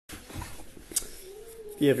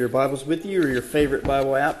If you have your Bibles with you or your favorite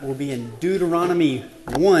Bible app, we'll be in Deuteronomy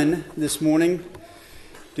 1 this morning.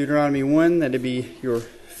 Deuteronomy 1, that'd be your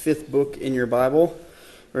fifth book in your Bible.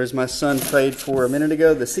 Or as my son prayed for a minute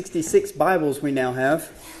ago, the 66 Bibles we now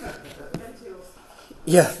have.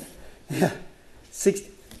 Yeah.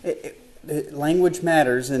 Language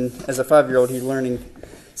matters, and as a 5-year-old, he's learning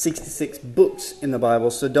 66 books in the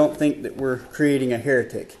Bible, so don't think that we're creating a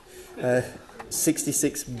heretic.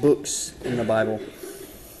 66 books in the Bible.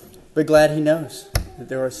 But glad he knows that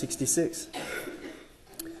there are 66.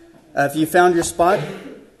 If you found your spot,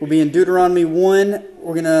 we'll be in Deuteronomy 1.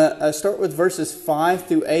 We're going to start with verses 5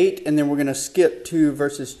 through 8, and then we're going to skip to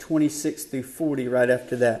verses 26 through 40 right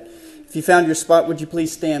after that. If you found your spot, would you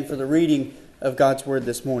please stand for the reading of God's Word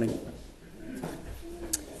this morning?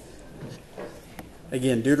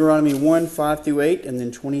 Again, Deuteronomy 1, 5 through 8, and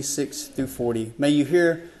then 26 through 40. May you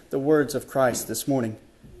hear the words of Christ this morning.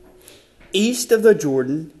 East of the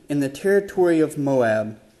Jordan, in the territory of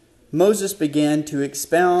Moab, Moses began to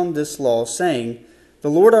expound this law, saying, "The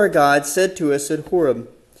Lord our God said to us at Horeb,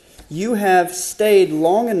 'You have stayed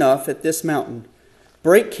long enough at this mountain.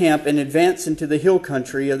 Break camp and advance into the hill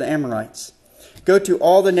country of the Amorites. Go to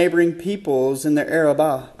all the neighboring peoples in the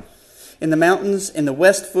Arabah, in the mountains, in the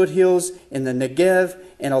west foothills, in the Negev,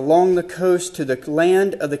 and along the coast to the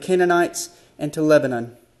land of the Canaanites and to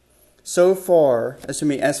Lebanon,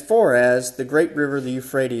 as far as the great river, the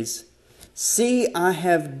Euphrates. See, I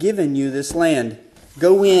have given you this land.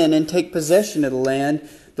 Go in and take possession of the land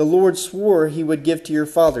the Lord swore he would give to your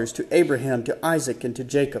fathers, to Abraham, to Isaac, and to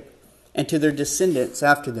Jacob, and to their descendants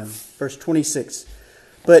after them.'" Verse 26.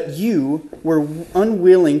 "But you were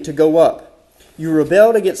unwilling to go up. You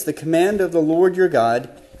rebelled against the command of the Lord your God.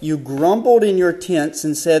 You grumbled in your tents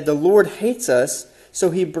and said, 'The Lord hates us, so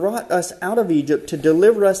he brought us out of Egypt to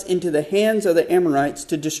deliver us into the hands of the Amorites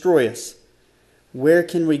to destroy us. Where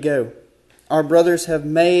can we go? Our brothers have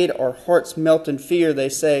made our hearts melt in fear,' they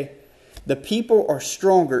say. 'The people are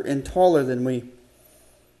stronger and taller than we.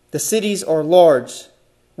 The cities are large,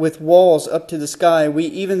 with walls up to the sky. We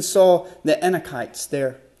even saw the Anakites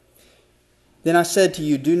there.' Then I said to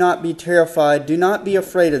you, 'Do not be terrified, do not be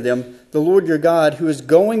afraid of them. The Lord your God, who is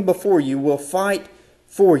going before you, will fight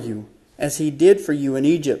for you, as he did for you in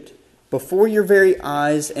Egypt, before your very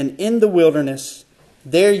eyes and in the wilderness.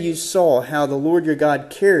 There you saw how the Lord your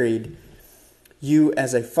God carried you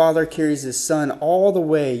as a father carries his son all the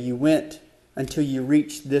way you went until you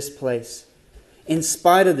reached this place. In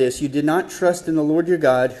spite of this, you did not trust in the Lord your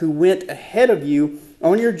God, who went ahead of you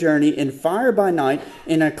on your journey in fire by night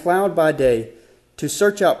and a cloud by day, to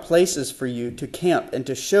search out places for you to camp and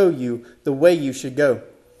to show you the way you should go.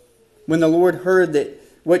 When the Lord heard that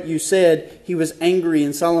what you said, he was angry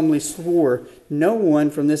and solemnly swore, 'No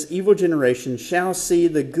one from this evil generation shall see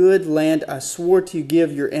the good land I swore to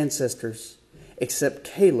give your ancestors, except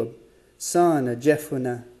Caleb, son of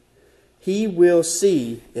Jephunneh. He will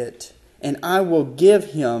see it, and I will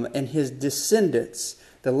give him and his descendants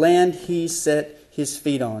the land he set his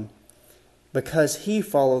feet on, because he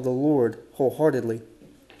followed the Lord wholeheartedly.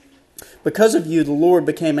 Because of you, the Lord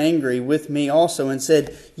became angry with me also and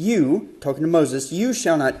said, "You," talking to Moses, "you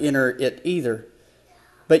shall not enter it either,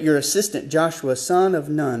 but your assistant Joshua, son of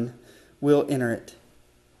Nun, will enter it.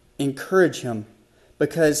 Encourage him,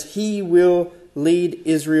 because he will lead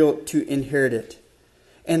Israel to inherit it.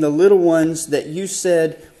 And the little ones that you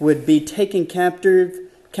said would be taken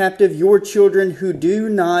captive, your children who do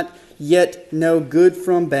not yet know good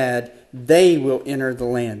from bad, they will enter the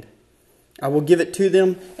land. I will give it to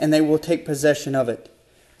them, and they will take possession of it.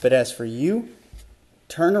 But as for you,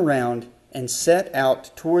 turn around and set out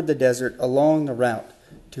toward the desert along the route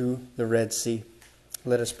to the Red Sea."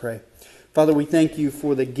 Let us pray. Father, we thank you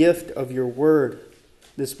for the gift of your word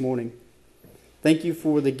this morning. Thank you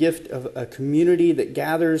for the gift of a community that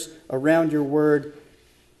gathers around your word,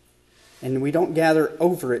 and we don't gather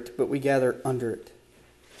over it, but we gather under it.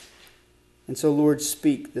 And so, Lord,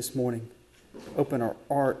 speak this morning. Open our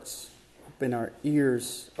hearts. Open our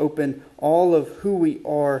ears, open all of who we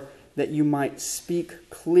are, that you might speak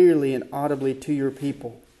clearly and audibly to your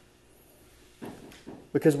people.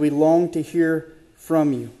 Because we long to hear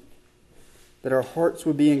from you, that our hearts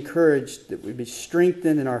would be encouraged, that we'd be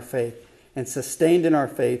strengthened in our faith and sustained in our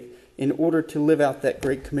faith in order to live out that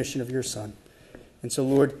great commission of your Son. And so,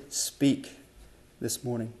 Lord, speak this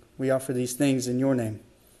morning. We offer these things in your name.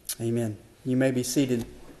 Amen. You may be seated.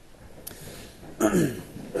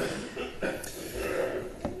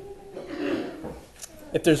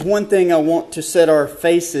 If there's one thing I want to set our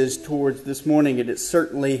faces towards this morning, it is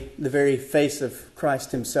certainly the very face of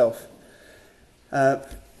Christ himself.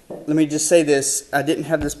 let me just say this. I didn't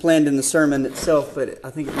have this planned in the sermon itself, but I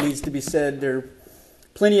think it needs to be said. There are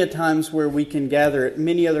plenty of times where we can gather at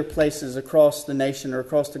many other places across the nation or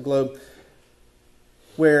across the globe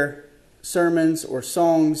where sermons or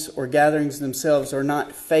songs or gatherings themselves are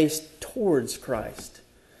not faced towards Christ.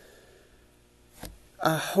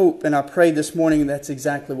 I hope and I pray this morning that's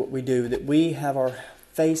exactly what we do, that we have our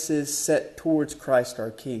faces set towards Christ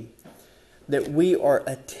our King, that we are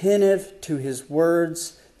attentive to His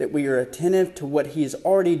words, that we are attentive to what He is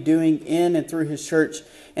already doing in and through His church,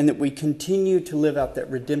 and that we continue to live out that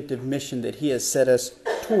redemptive mission that He has set us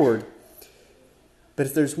toward. But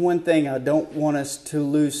if there's one thing I don't want us to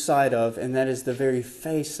lose sight of, and that is the very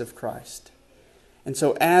face of Christ. And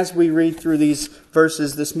so as we read through these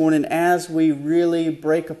verses this morning, as we really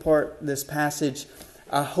break apart this passage,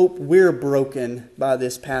 I hope we're broken by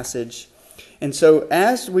this passage. And so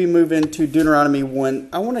as we move into Deuteronomy 1,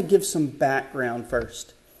 I want to give some background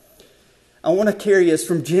first. I want to carry us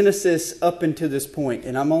from Genesis up into this point,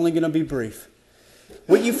 and I'm only going to be brief.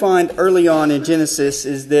 What you find early on in Genesis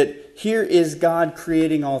is that here is God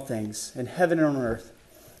creating all things, in heaven and on earth.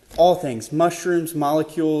 All things, mushrooms,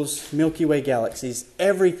 molecules, Milky Way galaxies,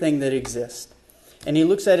 everything that exists. And He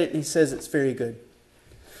looks at it and He says it's very good.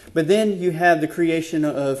 But then you have the creation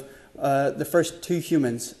of the first two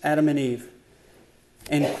humans, Adam and Eve.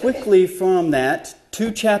 And quickly from that,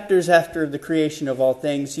 2 chapters after the creation of all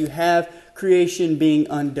things, you have creation being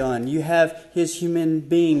undone. You have His human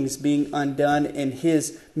beings being undone, and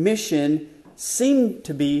His mission seemed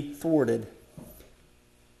to be thwarted.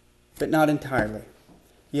 But not entirely.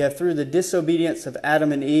 You have, through the disobedience of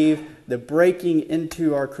Adam and Eve, the breaking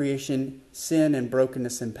into our creation, sin and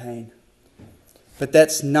brokenness and pain. But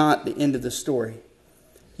that's not the end of the story.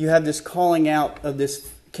 You have this calling out of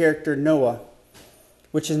this character Noah,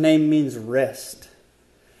 which his name means rest.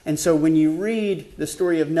 And so when you read the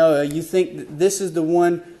story of Noah, you think that this is the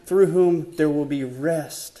one through whom there will be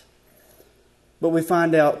rest. But we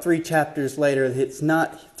find out 3 chapters later that it's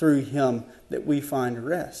not through him that we find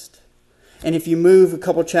rest. And if you move a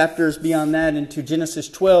couple chapters beyond that into Genesis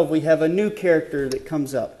 12, we have a new character that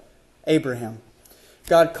comes up, Abraham.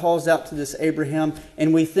 God calls out to this Abraham,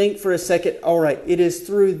 and we think for a second, all right, it is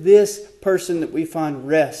through this person that we find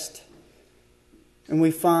rest. And we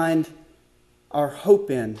find our hope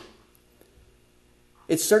in.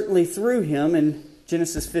 It's certainly through him in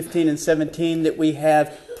Genesis 15 and 17 that we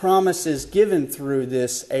have promises given through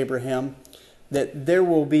this Abraham, that there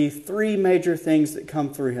will be 3 major things that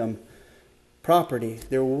come through him. Property.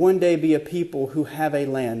 There will one day be a people who have a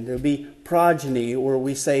land. There will be progeny, or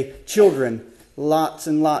we say children. Lots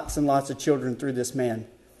and lots and lots of children through this man.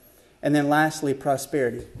 And then lastly,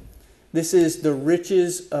 prosperity. This is the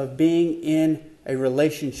riches of being in a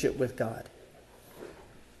relationship with God.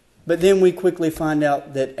 But then we quickly find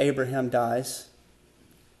out that Abraham dies,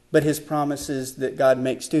 but his promises that God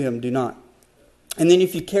makes to him do not. And then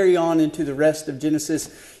if you carry on into the rest of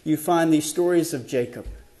Genesis, you find these stories of Jacob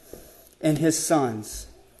and his sons.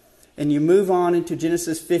 And you move on into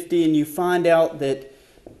Genesis 50 and you find out that,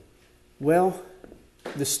 well,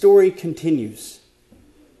 the story continues.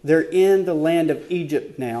 They're in the land of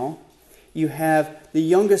Egypt now. You have the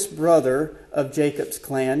youngest brother of Jacob's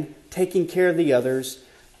clan taking care of the others.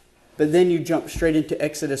 But then you jump straight into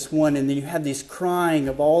Exodus 1, and then you have these crying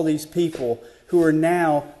of all these people who are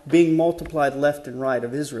now being multiplied left and right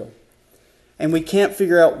of Israel. And we can't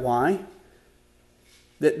figure out why,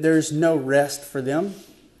 that there's no rest for them.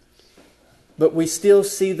 But we still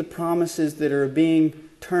see the promises that are being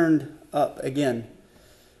turned up again.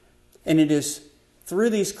 And it is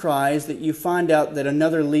through these cries that you find out that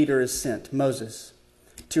another leader is sent, Moses,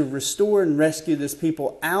 to restore and rescue this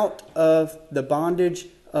people out of the bondage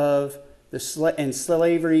of and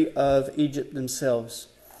slavery of Egypt themselves.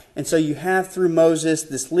 And so you have through Moses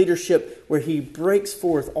this leadership where he breaks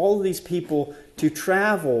forth all of these people to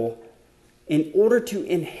travel in order to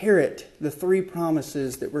inherit the 3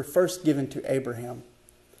 promises that were first given to Abraham.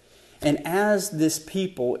 And as this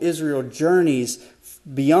people, Israel, journeys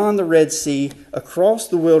beyond the Red Sea, across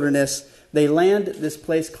the wilderness, they land at this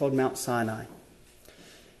place called Mount Sinai.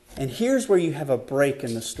 And here's where you have a break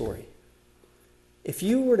in the story. If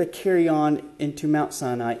you were to carry on into Mount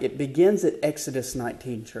Sinai, it begins at Exodus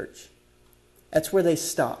 19, church. That's where they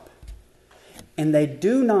stop. And they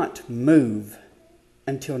do not move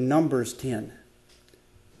until Numbers 10.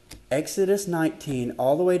 Exodus 19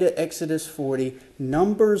 all the way to Exodus 40,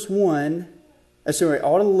 Numbers 1,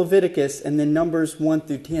 all of Leviticus, and then Numbers 1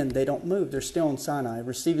 through 10, they don't move. They're still on Sinai,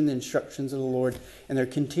 receiving the instructions of the Lord, and they're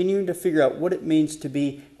continuing to figure out what it means to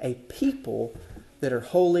be a people that are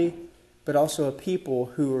holy, but also a people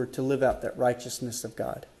who are to live out that righteousness of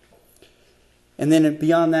God. And then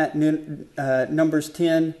beyond that, Numbers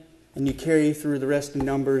 10, and you carry through the rest of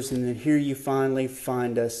Numbers, and then here you finally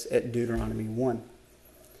find us at Deuteronomy 1.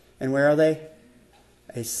 And where are they?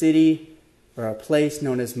 A city or a place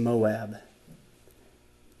known as Moab.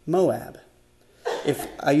 Moab. If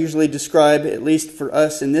I usually describe, at least for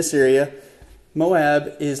us in this area,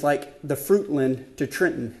 Moab is like the Fruitland to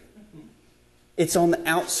Trenton. It's on the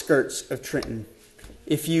outskirts of Trenton.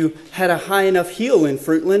 If you had a high enough hill in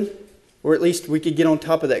Fruitland, or at least we could get on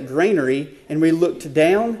top of that granary, and we looked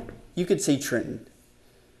down, you could see Trenton.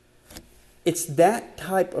 It's that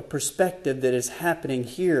type of perspective that is happening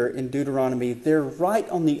here in Deuteronomy. They're right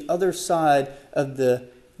on the other side of the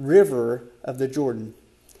river of the Jordan.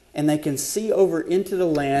 And they can see over into the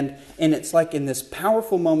land, and it's like in this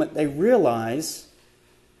powerful moment they realize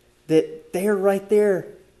that they're right there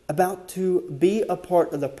about to be a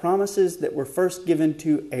part of the promises that were first given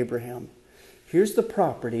to Abraham. Here's the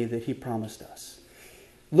property that he promised us.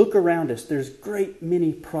 Look around us. There's great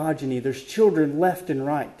many progeny. There's children left and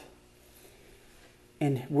right.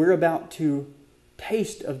 And we're about to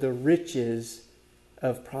taste of the riches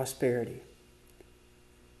of prosperity.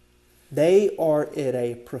 They are at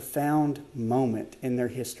a profound moment in their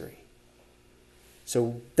history.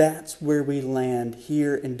 So that's where we land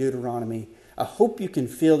here in Deuteronomy. I hope you can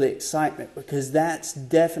feel the excitement, because that's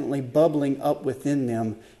definitely bubbling up within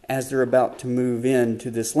them as they're about to move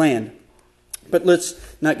into this land. But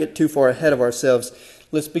let's not get too far ahead of ourselves.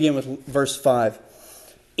 Let's begin with verse 5.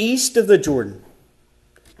 East of the Jordan,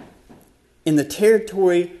 in the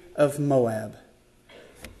territory of Moab.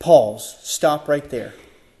 Pause. Stop right there.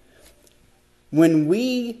 When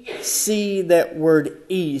we see that word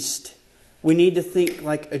east, we need to think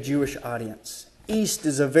like a Jewish audience. East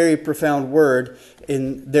is a very profound word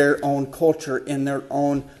in their own culture, in their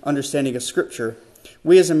own understanding of Scripture.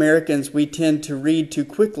 We as Americans, we tend to read too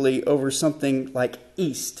quickly over something like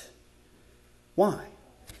east. Why?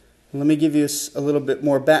 Let me give you a little bit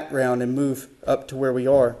more background and move up to where we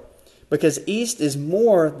are. Because east is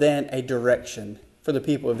more than a direction for the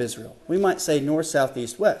people of Israel. We might say north, south,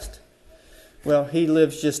 east, west. Well, he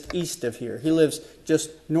lives just east of here. He lives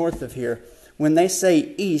just north of here. When they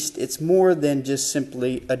say east, it's more than just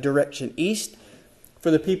simply a direction. East,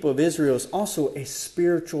 for the people of Israel, is also a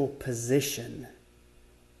spiritual position.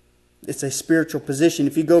 It's a spiritual position.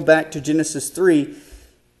 If you go back to Genesis 3,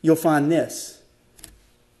 you'll find this.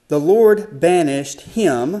 The Lord banished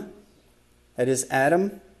him, that is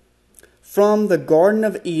Adam, from the Garden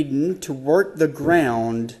of Eden to work the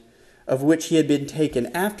ground of which he had been taken.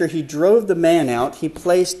 After he drove the man out, he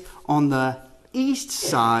placed on the east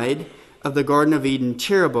side of the Garden of Eden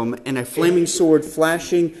cherubim and a flaming sword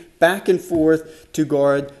flashing back and forth to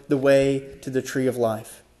guard the way to the tree of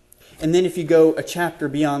life. And then if you go a chapter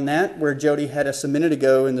beyond that, where Jody had us a minute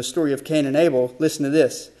ago in the story of Cain and Abel, listen to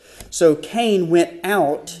this. So Cain went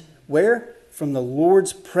out, where? From the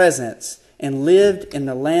Lord's presence, and lived in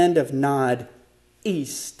the land of Nod,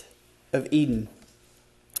 east of Eden.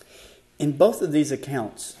 In both of these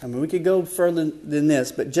accounts, I mean, we could go further than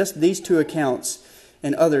this, but just these two accounts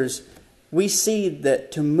and others, we see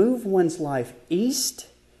that to move one's life east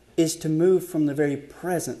is to move from the very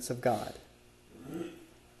presence of God.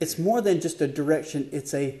 It's more than just a direction,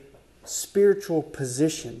 it's a spiritual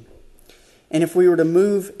position. And if we were to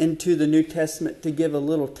move into the New Testament to give a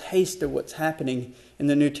little taste of what's happening in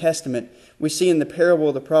the New Testament, we see in the parable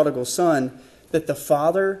of the prodigal son that the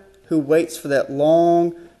father who waits for that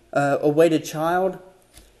long awaited child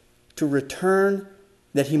to return,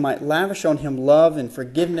 that he might lavish on him love and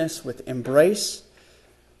forgiveness with embrace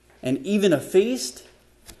and even a feast,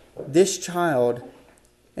 this child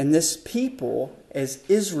and this people, as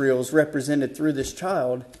Israel's represented through this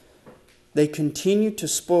child, they continue to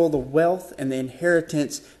spoil the wealth and the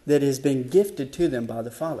inheritance that has been gifted to them by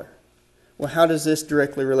the Father. Well, how does this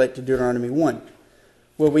directly relate to Deuteronomy 1?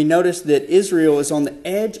 Well, we notice that Israel is on the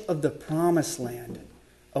edge of the promised land,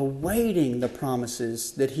 awaiting the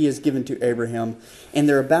promises that he has given to Abraham. And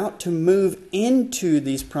they're about to move into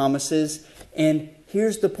these promises. And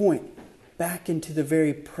here's the point, back into the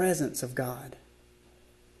very presence of God.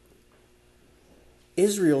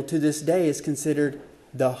 Israel to this day is considered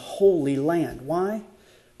the Holy Land. Why?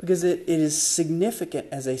 Because it is significant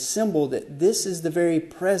as a symbol that this is the very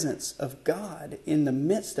presence of God in the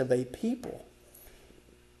midst of a people.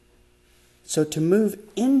 So to move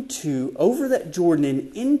over that Jordan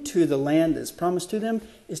and into the land that's promised to them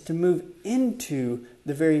is to move into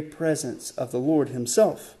the very presence of the Lord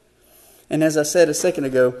himself. And as I said a second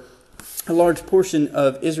ago, a large portion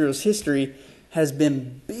of Israel's history has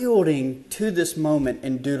been building to this moment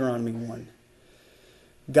in Deuteronomy 1.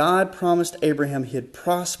 God promised Abraham he'd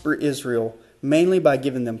prosper Israel mainly by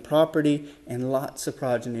giving them property and lots of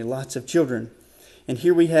progeny, lots of children. And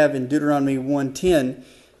here we have in Deuteronomy 1:10,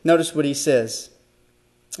 notice what he says.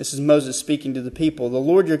 This is Moses speaking to the people. The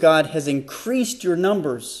Lord your God has increased your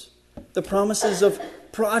numbers. The promises of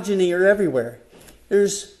progeny are everywhere.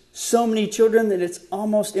 There's so many children that it's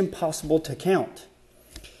almost impossible to count.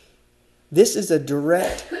 This is a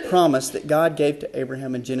direct promise that God gave to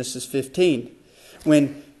Abraham in Genesis 15.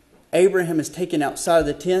 When Abraham is taken outside of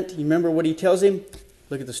the tent, you remember what he tells him?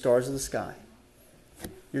 Look at the stars of the sky.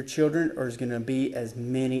 Your children are going to be as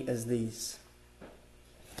many as these.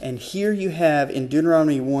 And here you have in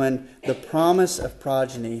Deuteronomy 1 the promise of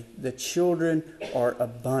progeny. The children are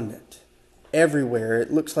abundant everywhere.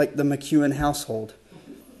 It looks like the McEwen household.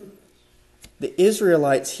 The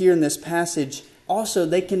Israelites here in this passage also,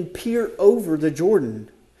 they can peer over the Jordan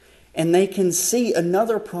and they can see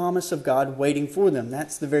another promise of God waiting for them.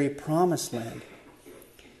 That's the very promised land.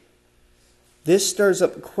 This stirs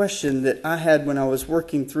up a question that I had when I was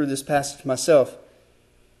working through this passage myself.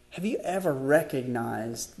 Have you ever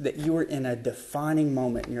recognized that you were in a defining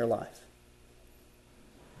moment in your life?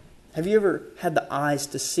 Have you ever had the eyes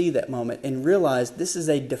to see that moment and realize this is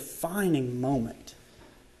a defining moment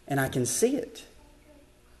and I can see it?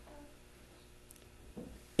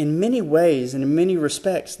 In many ways and in many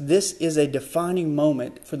respects, this is a defining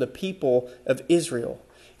moment for the people of Israel.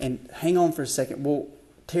 And hang on for a second. We'll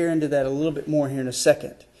tear into that a little bit more here in a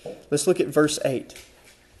second. Let's look at verse 8.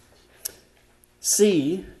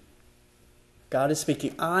 See, God is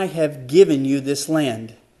speaking, I have given you this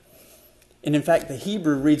land. And in fact, the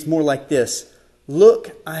Hebrew reads more like this.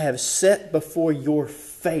 Look, I have set before your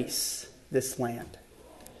face this land.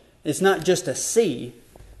 It's not just a see.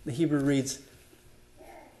 The Hebrew reads,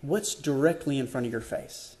 what's directly in front of your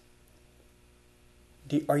face?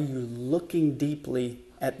 Are you looking deeply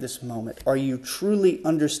at this moment? Are you truly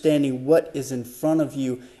understanding what is in front of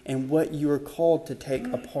you and what you are called to take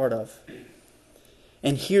a part of?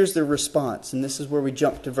 And here's the response, and this is where we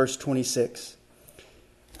jump to verse 26.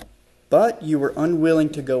 But you were unwilling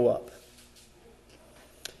to go up.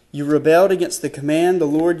 You rebelled against the command, the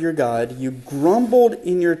Lord your God. You grumbled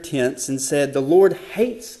in your tents and said, the Lord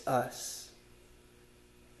hates us.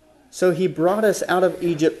 So he brought us out of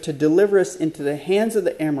Egypt to deliver us into the hands of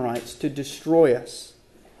the Amorites to destroy us.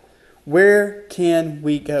 Where can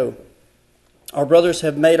we go? Our brothers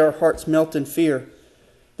have made our hearts melt in fear.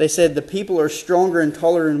 They said, the people are stronger and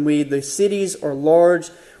taller than we. The cities are large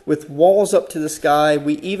with walls up to the sky.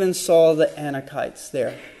 We even saw the Anakites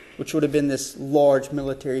there, which would have been this large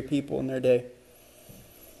military people in their day.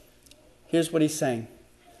 Here's what he's saying.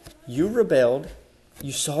 You rebelled.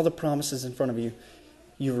 You saw the promises in front of you.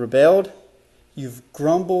 You rebelled, you've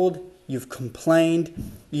grumbled, you've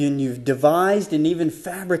complained, and you've devised and even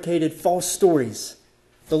fabricated false stories.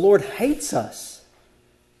 The Lord hates us.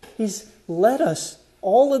 He's led us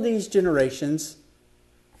all of these generations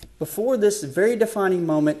before this very defining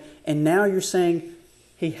moment, and now you're saying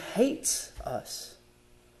He hates us.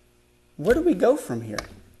 Where do we go from here?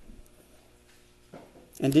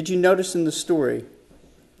 And did you notice in the story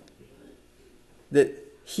that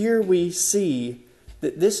here we see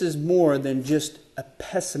that this is more than just a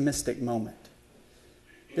pessimistic moment.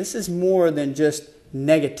 This is more than just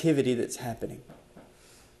negativity that's happening.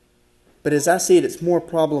 But as I see it, it's more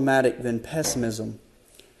problematic than pessimism.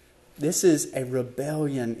 This is a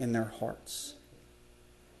rebellion in their hearts.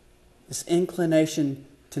 This inclination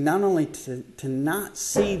to not only to not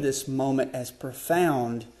see this moment as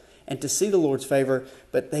profound and to see the Lord's favor,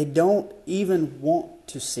 but they don't even want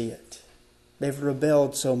to see it. They've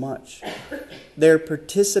rebelled so much. They're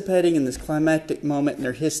participating in this climactic moment in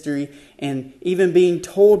their history and even being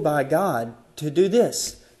told by God to do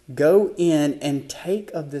this. Go in and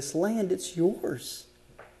take of this land. It's yours.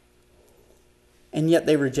 And yet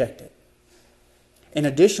they reject it. And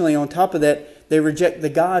additionally, on top of that, they reject the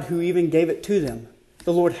God who even gave it to them.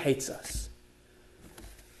 The Lord hates us.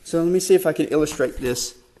 So let me see if I can illustrate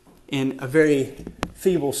this in a very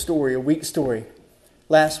feeble story, a weak story.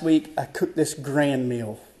 Last week, I cooked this grand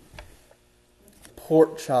meal.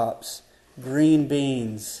 Pork chops, green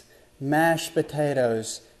beans, mashed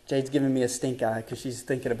potatoes. Jade's giving me a stink eye because she's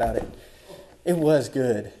thinking about it. It was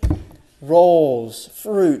good. Rolls,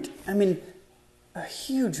 fruit. I mean, a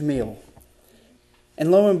huge meal.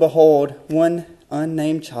 And lo and behold, one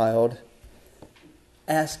unnamed child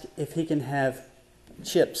asked if he can have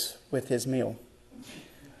chips with his meal.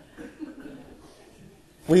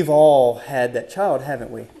 We've all had that child,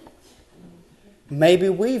 haven't we? Maybe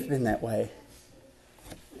we've been that way.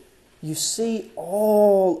 You see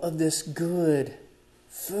all of this good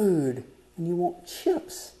food and you want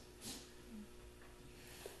chips.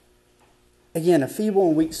 Again, a feeble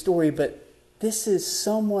and weak story, but this is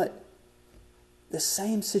somewhat the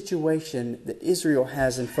same situation that Israel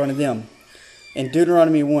has in front of them. In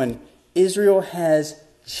Deuteronomy 1, Israel has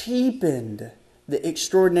cheapened the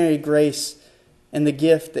extraordinary grace and the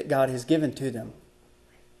gift that God has given to them.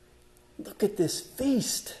 Look at this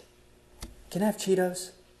feast. Can I have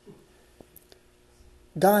Cheetos?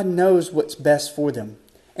 God knows what's best for them.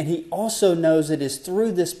 And He also knows it is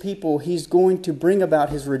through this people He's going to bring about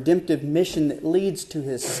His redemptive mission that leads to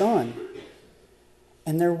His Son.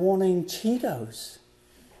 And they're wanting Cheetos.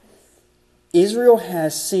 Israel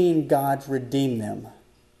has seen God redeem them.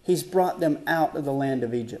 He's brought them out of the land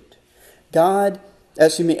of Egypt.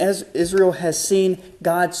 As Israel has seen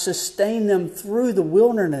God sustain them through the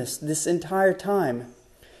wilderness this entire time.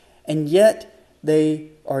 And yet they've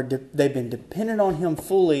been dependent on Him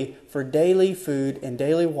fully for daily food and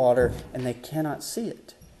daily water, and they cannot see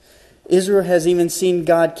it. Israel has even seen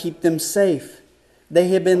God keep them safe. They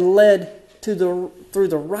have been led through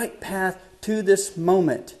the right path to this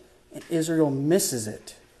moment, and Israel misses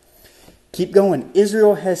it. Keep going.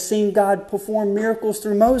 Israel has seen God perform miracles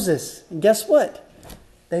through Moses. And guess what?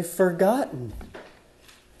 They've forgotten.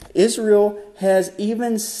 Israel has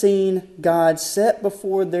even seen God set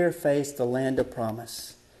before their face the land of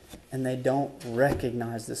promise. And they don't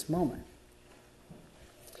recognize this moment.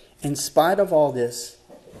 In spite of all this,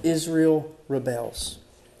 Israel rebels.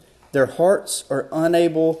 Their hearts are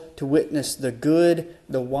unable to witness the good,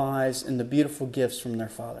 the wise, and the beautiful gifts from their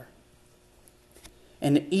Father.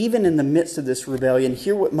 And even in the midst of this rebellion,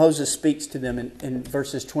 hear what Moses speaks to them in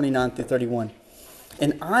verses 29 through 31.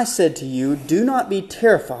 And I said to you, do not be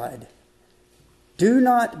terrified. Do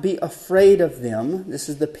not be afraid of them. This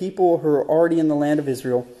is the people who are already in the land of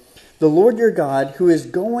Israel. The Lord your God, who is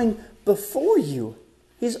going before you.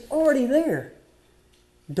 He's already there.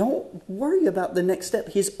 Don't worry about the next step.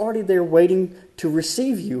 He's already there waiting to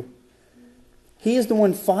receive you. He is the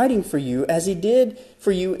one fighting for you as He did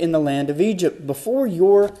for you in the land of Egypt, before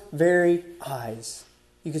your very eyes.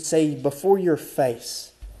 You could say before your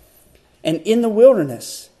face. And in the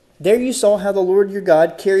wilderness, there you saw how the Lord your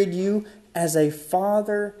God carried you as a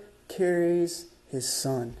father carries his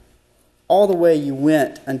son. All the way you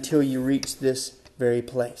went until you reached this very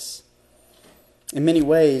place. In many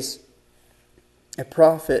ways, a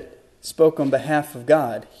prophet spoke on behalf of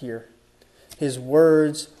God here. His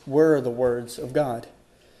words were the words of God.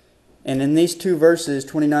 And in these two verses,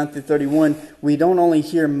 29 through 31, we don't only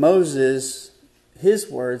hear Moses, his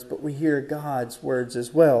words, but we hear God's words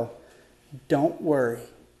as well. Don't worry.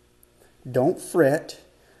 Don't fret.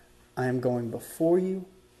 I am going before you.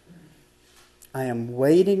 I am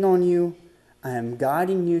waiting on you. I am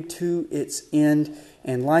guiding you to its end.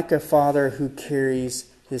 And like a father who carries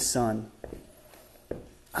his son.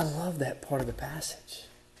 I love that part of the passage.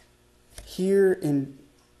 Here in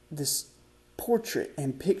this portrait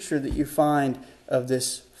and picture that you find of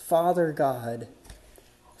this Father God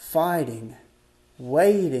fighting,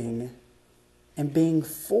 waiting, and being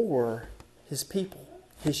for His people,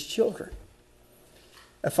 His children.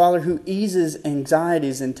 A Father who eases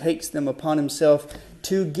anxieties and takes them upon Himself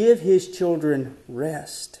to give His children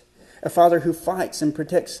rest. A Father who fights and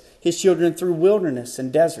protects His children through wilderness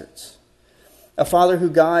and deserts. A Father who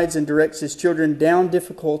guides and directs His children down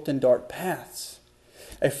difficult and dark paths.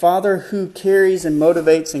 A Father who carries and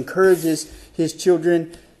motivates, encourages His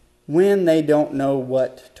children when they don't know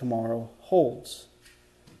what tomorrow holds.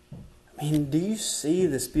 I mean, do you see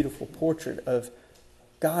this beautiful portrait of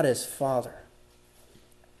God as Father?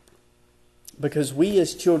 Because we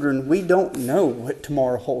as children, we don't know what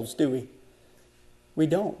tomorrow holds, do we? We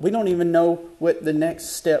don't. We don't even know what the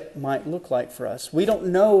next step might look like for us. We don't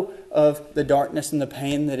know of the darkness and the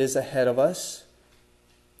pain that is ahead of us.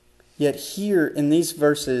 Yet here in these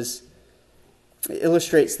verses, it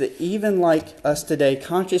illustrates that even like us today,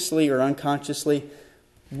 consciously or unconsciously,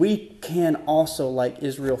 we can also, like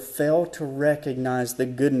Israel, fail to recognize the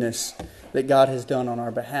goodness that God has done on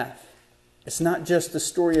our behalf. It's not just the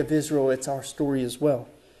story of Israel, it's our story as well.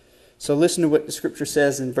 So listen to what the Scripture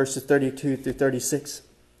says in verses 32 through 36.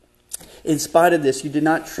 In spite of this, you did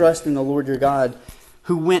not trust in the Lord your God,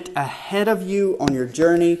 who went ahead of you on your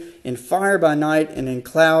journey in fire by night and in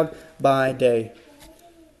cloud by day,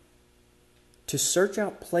 to search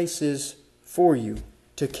out places for you,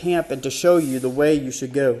 to camp and to show you the way you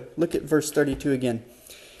should go. Look at verse 32 again.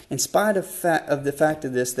 In spite of the fact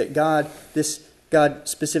of this, that God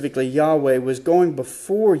specifically Yahweh, was going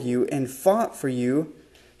before you and fought for you,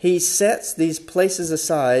 He sets these places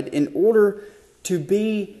aside in order to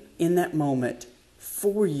be in that moment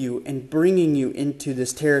for you and bringing you into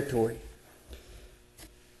this territory.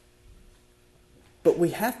 But we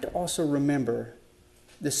have to also remember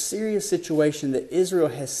the serious situation that Israel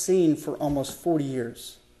has seen for almost 40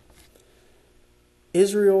 years.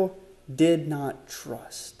 Israel did not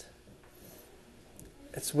trust.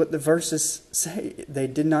 That's what the verses say. They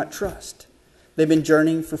did not trust. They've been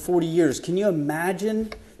journeying for 40 years. Can you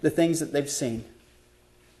imagine the things that they've seen?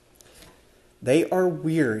 They are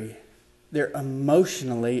weary. They're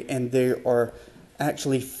emotionally and they are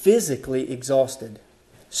actually physically exhausted.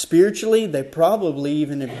 Spiritually, they probably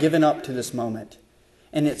even have given up to this moment.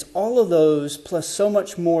 And it's all of those plus so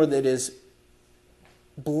much more that is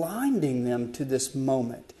blinding them to this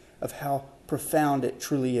moment of how profound it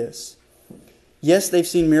truly is. Yes, they've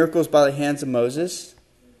seen miracles by the hands of Moses,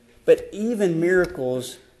 but even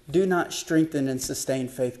miracles do not strengthen and sustain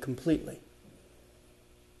faith completely.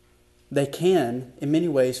 They can, in many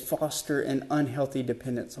ways, foster an unhealthy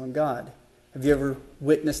dependence on God. Have you ever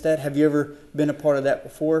witnessed that? Have you ever been a part of that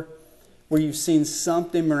before? Where you've seen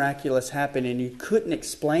something miraculous happen and you couldn't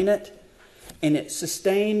explain it, and it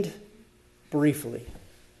sustained briefly.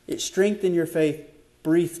 It strengthened your faith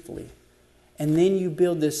briefly. And then you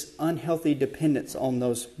build this unhealthy dependence on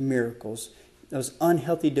those miracles, those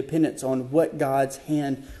unhealthy dependence on what God's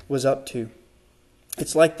hand was up to.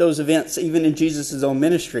 It's like those events even in Jesus' own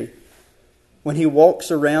ministry. When he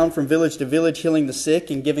walks around from village to village healing the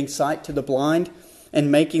sick and giving sight to the blind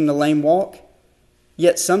and making the lame walk,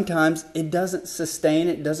 yet sometimes it doesn't sustain,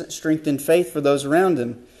 it doesn't strengthen faith for those around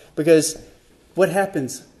him. Because what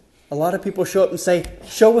happens? A lot of people show up and say,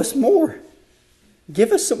 show us more.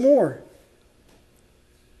 Give us some more.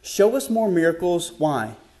 Show us more miracles.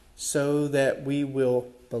 Why? So that we will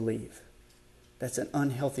believe. That's an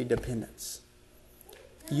unhealthy dependence.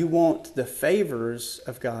 You want the favors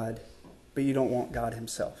of God, but you don't want God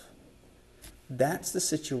himself. That's the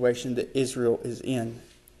situation that Israel is in.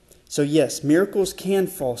 So yes, miracles can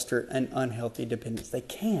foster an unhealthy dependence. They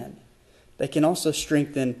can. They can also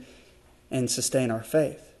strengthen and sustain our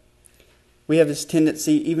faith. We have this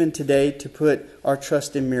tendency even today to put our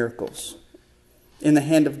trust in miracles, in the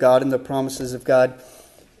hand of God and the promises of God.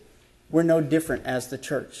 We're no different as the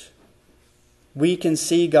church. We can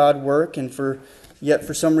see God work, and yet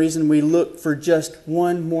for some reason we look for just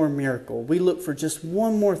one more miracle. We look for just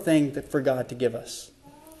one more thing for God to give us.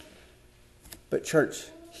 But church,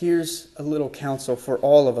 here's a little counsel for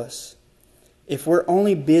all of us. If we're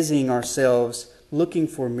only busying ourselves looking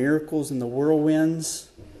for miracles in the whirlwinds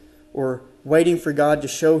or waiting for God to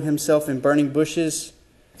show himself in burning bushes,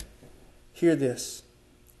 hear this.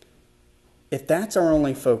 If that's our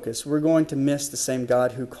only focus, we're going to miss the same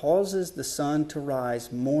God who causes the sun to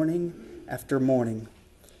rise morning after morning.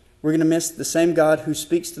 We're going to miss the same God who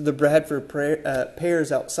speaks to the Bradford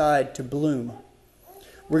pears outside to bloom.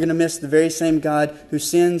 We're going to miss the very same God who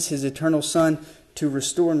sends his eternal Son to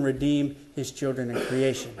restore and redeem his children in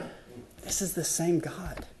creation. This is the same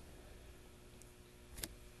God.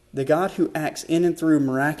 The God who acts in and through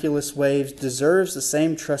miraculous ways deserves the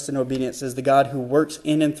same trust and obedience as the God who works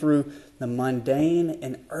in and through the mundane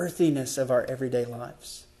and earthiness of our everyday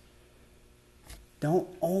lives. Don't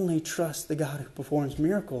only trust the God who performs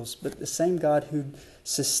miracles, but the same God who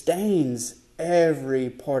sustains every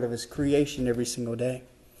part of his creation every single day.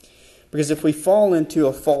 Because if we fall into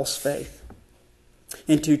a false faith,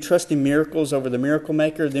 into trusting miracles over the miracle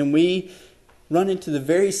maker, then we run into the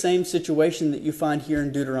very same situation that you find here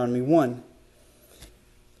in Deuteronomy 1.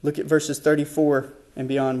 Look at verses 34 and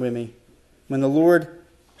beyond with me. When the Lord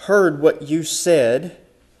heard what you said,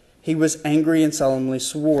 he was angry and solemnly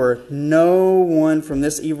swore, no one from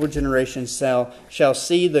this evil generation shall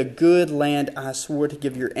see the good land I swore to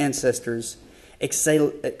give your ancestors,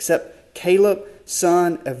 except Caleb,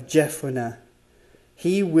 son of Jephunneh.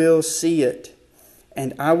 He will see it,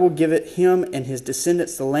 and I will give it him and his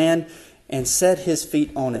descendants the land, and set his feet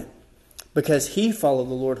on it, because he followed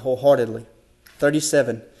the Lord wholeheartedly.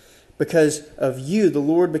 37. Because of you, the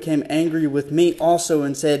Lord became angry with me also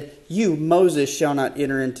and said, you, Moses, shall not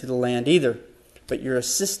enter into the land either, but your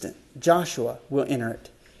assistant, Joshua, will enter it.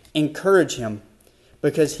 Encourage him,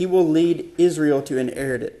 because he will lead Israel to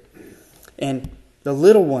inherit it. And the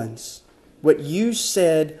little ones, what you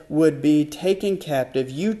said would be taken captive,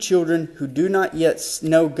 you children who do not yet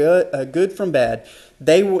know good from bad,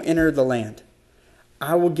 they will enter the land.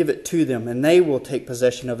 I will give it to them, and they will take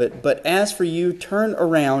possession of it. But as for you, turn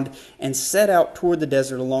around and set out toward the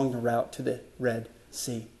desert along the route to the Red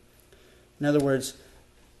Sea. In other words,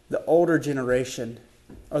 the older generation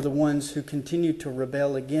are the ones who continue to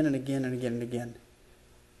rebel again and again and again and again.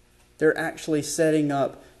 They're actually setting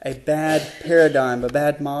up a bad paradigm, a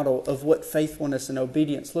bad model of what faithfulness and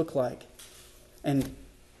obedience look like. And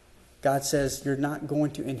God says, you're not going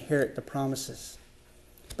to inherit the promises.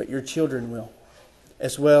 but your children will,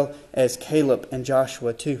 as well as Caleb and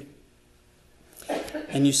Joshua too.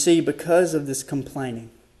 And you see, because of this complaining,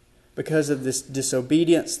 because of this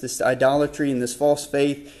disobedience, this idolatry, and this false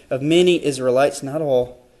faith of many Israelites, not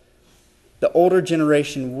all, the older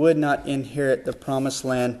generation would not inherit the promised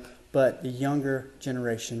land, but the younger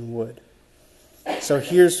generation would. So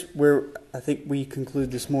here's where I think we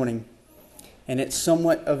conclude this morning. And it's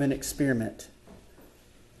somewhat of an experiment.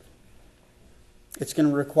 It's going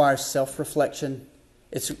to require self-reflection.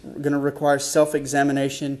 It's going to require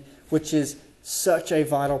self-examination, which is such a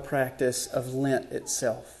vital practice of Lent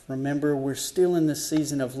itself. Remember, we're still in the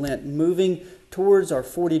season of Lent, moving towards our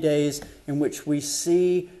 40 days in which we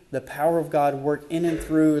see the power of God work in and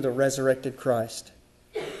through the resurrected Christ.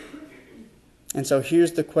 And so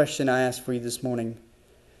here's the question I ask for you this morning.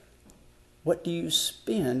 What do you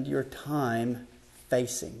spend your time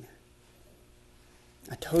facing?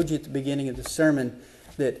 I told you at the beginning of the sermon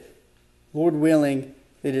that, Lord willing,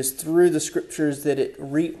 it is through the Scriptures that it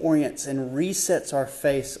reorients and resets our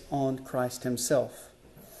face on Christ Himself.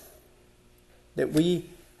 That we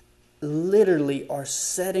literally are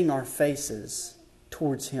setting our faces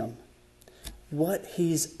towards Him. What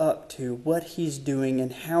He's up to, what He's doing,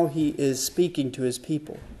 and how He is speaking to His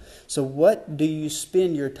people. So what do you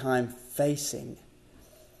spend your time facing?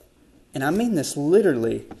 And I mean this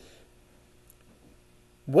literally.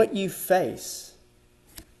 What you face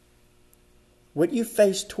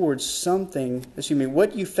towards something,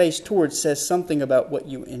 what you face towards says something about what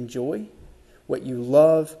you enjoy, what you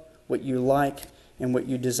love, what you like, and what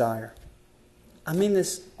you desire. I mean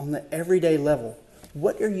this on the everyday level.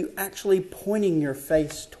 What are you actually pointing your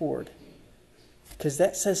face toward? Because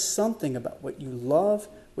that says something about what you love,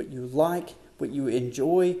 what you like, what you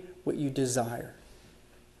enjoy, what you desire.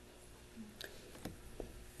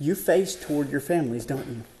 You face toward your families, don't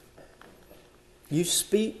you? You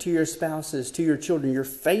speak to your spouses, to your children. You're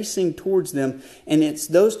facing towards them. And it's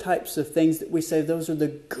those types of things that we say, those are the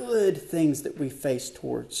good things that we face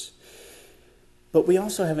towards. But we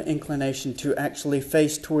also have an inclination to actually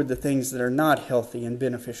face toward the things that are not healthy and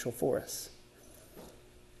beneficial for us.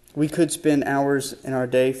 We could spend hours in our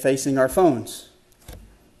day facing our phones.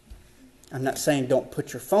 I'm not saying don't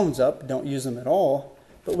put your phones up, don't use them at all,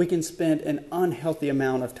 but we can spend an unhealthy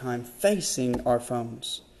amount of time facing our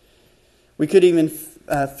phones. We could even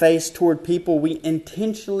face toward people we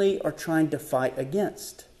intentionally are trying to fight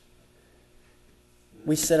against.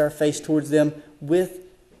 We set our face towards them with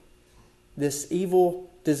this evil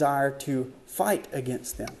desire to fight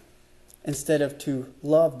against them instead of to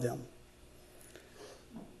love them.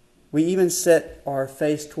 We even set our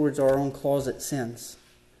face towards our own closet sins.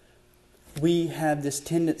 We have this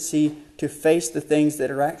tendency to face the things that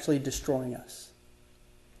are actually destroying us.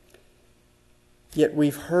 Yet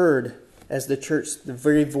we've heard, as the church, the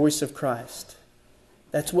very voice of Christ.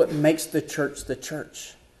 That's what makes the church the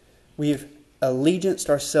church. We've allegianced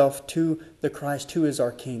ourselves to the Christ who is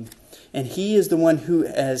our King. And He is the one who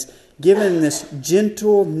has given this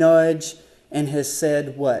gentle nudge and has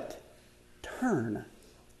said what? Turn.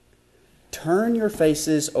 Turn your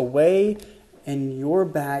faces away and your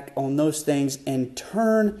back on those things and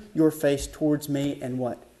turn your face towards me and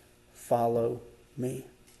what? Follow me.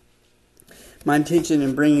 My intention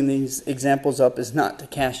in bringing these examples up is not to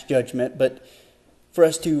cast judgment, but for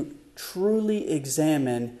us to truly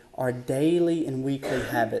examine our daily and weekly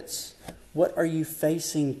habits. What are you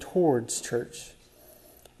facing towards, church?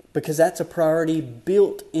 Because that's a priority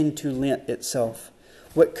built into Lent itself.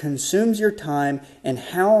 What consumes your time and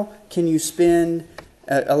how can you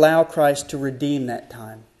allow Christ to redeem that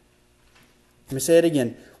time? Let me say it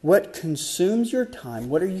again. What consumes your time?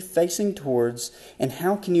 What are you facing towards? And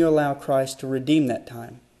how can you allow Christ to redeem that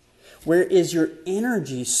time? Where is your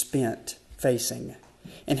energy spent facing?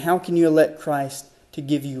 And how can you let Christ to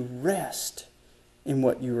give you rest in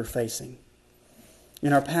what you are facing?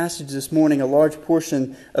 In our passage this morning, a large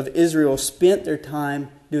portion of Israel spent their time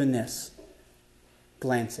doing this.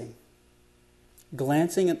 Glancing.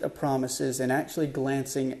 Glancing at the promises and actually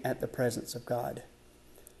glancing at the presence of God.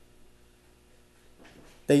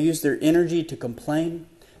 They used their energy to complain.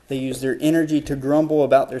 They used their energy to grumble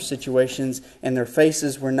about their situations, and their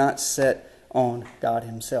faces were not set on God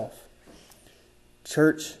Himself.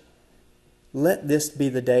 Church, let this be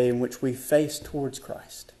the day in which we face towards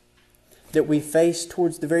Christ. That we face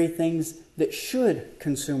towards the very things that should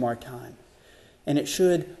consume our time. And it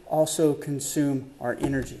should also consume our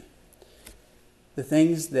energy. The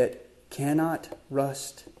things that cannot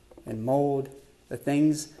rust and mold. The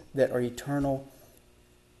things that are eternal.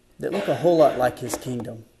 That look a whole lot like His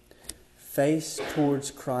kingdom. Face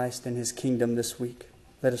towards Christ and His kingdom this week.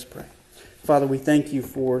 Let us pray. Father, we thank you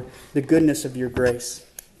for the goodness of your grace.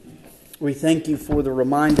 We thank you for the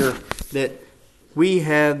reminder that we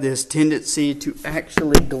have this tendency to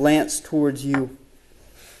actually glance towards you,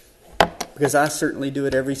 because I certainly do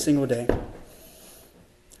it every single day.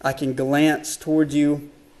 I can glance towards you,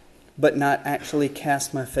 but not actually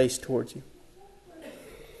cast my face towards you.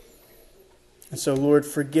 And so, Lord,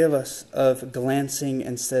 forgive us of glancing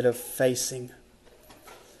instead of facing.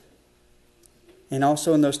 And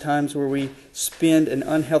also in those times where we spend an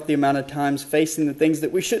unhealthy amount of time facing the things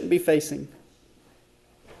that we shouldn't be facing.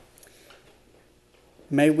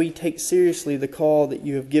 May we take seriously the call that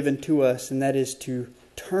you have given to us, and that is to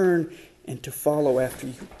turn and to follow after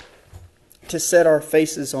you. To set our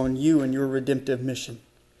faces on you and your redemptive mission.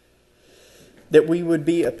 That we would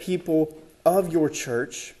be a people of your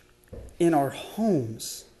church in our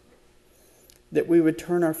homes. That we would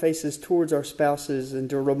turn our faces towards our spouses and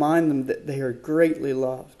to remind them that they are greatly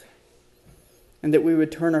loved. And that we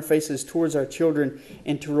would turn our faces towards our children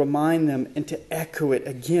and to remind them and to echo it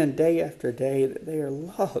again day after day that they are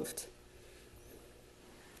loved.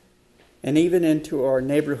 And even into our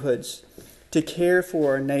neighborhoods, to care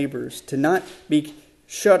for our neighbors, to not be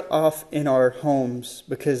shut off in our homes,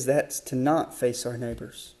 because that's to not face our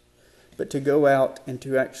neighbors, but to go out and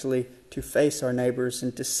to actually to face our neighbors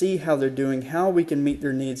and to see how they're doing, how we can meet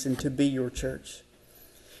their needs, and to be your church.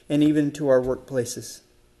 And even to our workplaces.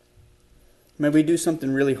 May we do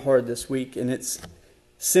something really hard this week, and it's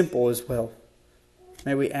simple as well.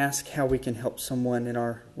 May we ask how we can help someone in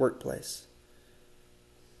our workplace.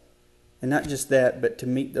 And not just that, but to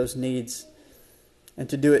meet those needs. And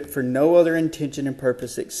to do it for no other intention and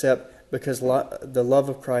purpose except because the love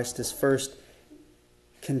of Christ has first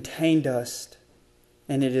contained us,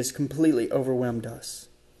 and it has completely overwhelmed us.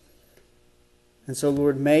 And so,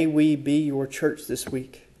 Lord, may we be your church this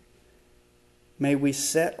week. May we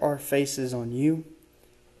set our faces on you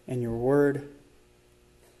and your word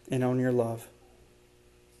and on your love.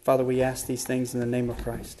 Father, we ask these things in the name of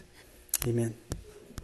Christ. Amen.